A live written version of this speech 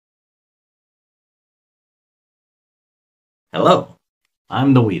Hello,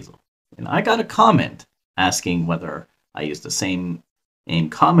 I'm the Weasel, and I got a comment asking whether I use the same name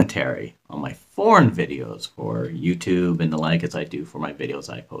commentary on my foreign videos for YouTube and the like as I do for my videos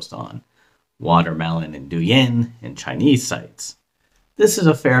I post on Watermelon and Douyin and Chinese sites. This is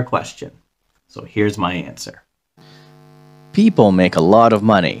a fair question, so here's my answer. People make a lot of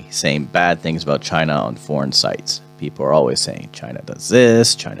money saying bad things about China on foreign sites. People are always saying China does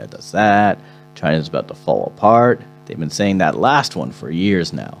this, China does that, China's about to fall apart. They've been saying that last one for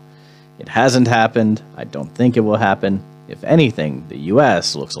years now. It hasn't happened. I don't think it will happen. If anything, the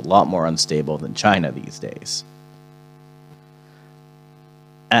US looks a lot more unstable than China these days.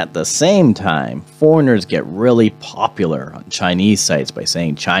 At the same time, foreigners get really popular on Chinese sites by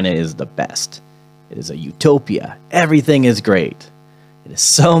saying China is the best. It is a utopia. Everything is great. It is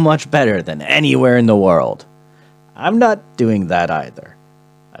so much better than anywhere in the world. I'm not doing that either.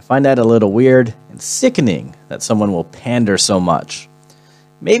 I find that a little weird and sickening that someone will pander so much.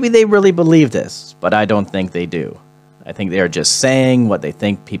 Maybe they really believe this, but I don't think they do. I think they are just saying what they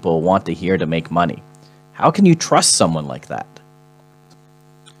think people want to hear to make money. How can you trust someone like that?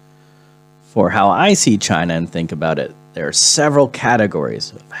 For how I see China and think about it, there are several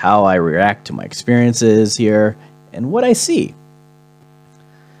categories of how I react to my experiences here and what I see.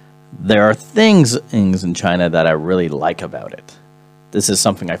 There are things in China that I really like about it. This is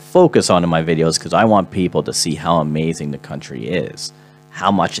something I focus on in my videos because I want people to see how amazing the country is,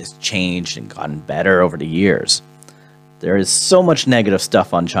 how much has changed and gotten better over the years. There is so much negative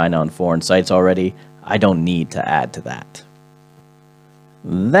stuff on China on foreign sites already, I don't need to add to that.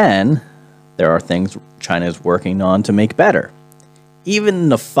 Then, there are things China is working on to make better. Even in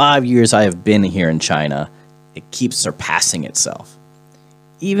the 5 years I have been here in China, it keeps surpassing itself.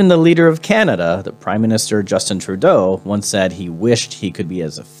 Even the leader of Canada, the Prime Minister Justin Trudeau, once said he wished he could be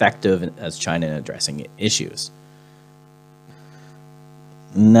as effective as China in addressing issues.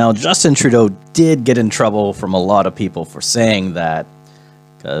 Now, Justin Trudeau did get in trouble from a lot of people for saying that,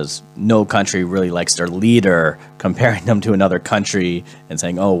 because no country really likes their leader comparing them to another country and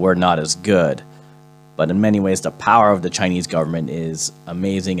saying, oh, we're not as good. But in many ways, the power of the Chinese government is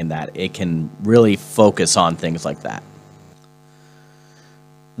amazing in that it can really focus on things like that.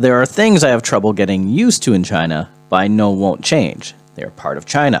 There are things I have trouble getting used to in China, but I know won't change. They are part of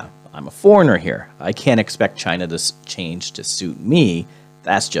China. I'm a foreigner here. I can't expect China to change to suit me.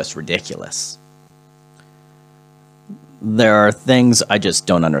 That's just ridiculous. There are things I just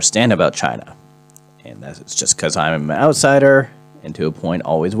don't understand about China. And that's just because I'm an outsider, and to a point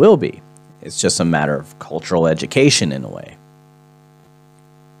always will be. It's just a matter of cultural education in a way.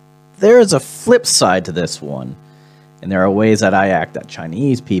 There is a flip side to this one. And there are ways that I act that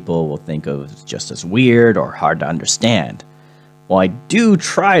Chinese people will think of as just as weird or hard to understand. While I do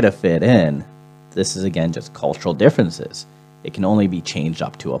try to fit in, this is again just cultural differences. It can only be changed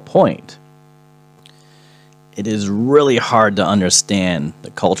up to a point. It is really hard to understand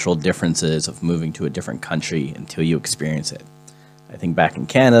the cultural differences of moving to a different country until you experience it. I think back in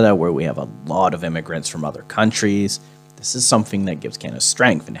Canada, where we have a lot of immigrants from other countries, this is something that gives Canada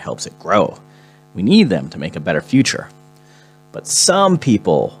strength and helps it grow. We need them to make a better future. But some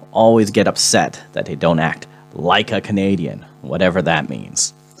people always get upset that they don't act like a Canadian, whatever that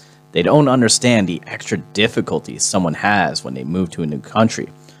means. They don't understand the extra difficulties someone has when they move to a new country,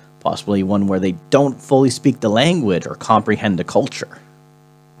 possibly one where they don't fully speak the language or comprehend the culture.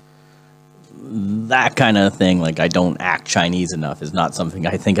 That kind of thing, like I don't act Chinese enough, is not something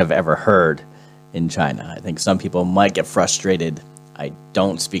I think I've ever heard in China. I think some people might get frustrated I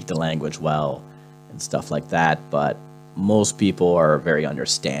don't speak the language well and stuff like that, but most people are very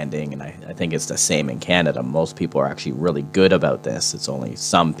understanding, and I think it's the same in Canada. Most people are actually really good about this. It's only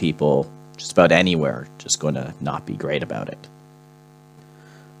some people, just about anywhere, just going to not be great about it.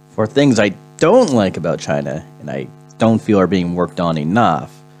 For things I don't like about China, and I don't feel are being worked on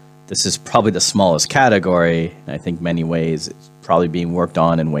enough, this is probably the smallest category, and I think many ways it's probably being worked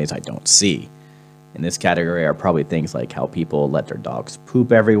on in ways I don't see. In this category are probably things like how people let their dogs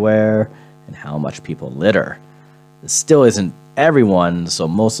poop everywhere, and how much people litter. This still isn't everyone, so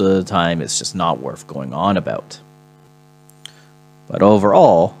most of the time it's just not worth going on about. But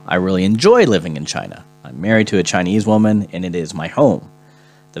overall, I really enjoy living in China. I'm married to a Chinese woman, and it is my home.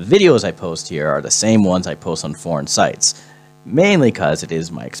 The videos I post here are the same ones I post on foreign sites, mainly because it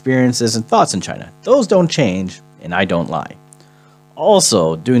is my experiences and thoughts in China. Those don't change, and I don't lie.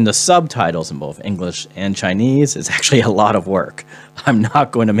 Also, doing the subtitles in both English and Chinese is actually a lot of work. I'm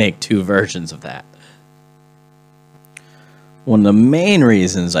not going to make two versions of that. One of the main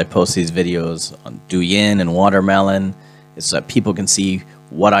reasons I post these videos on Douyin and Watermelon is so that people can see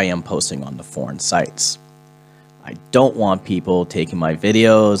what I am posting on the foreign sites. I don't want people taking my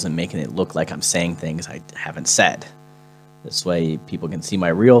videos and making it look like I'm saying things I haven't said. This way people can see my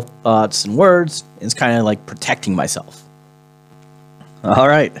real thoughts and words. It's kind of like protecting myself. All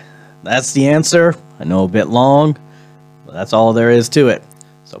right, that's the answer. I know a bit long, but that's all there is to it.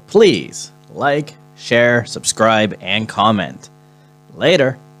 So please like, share, subscribe, and comment.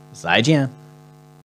 Later. 再见。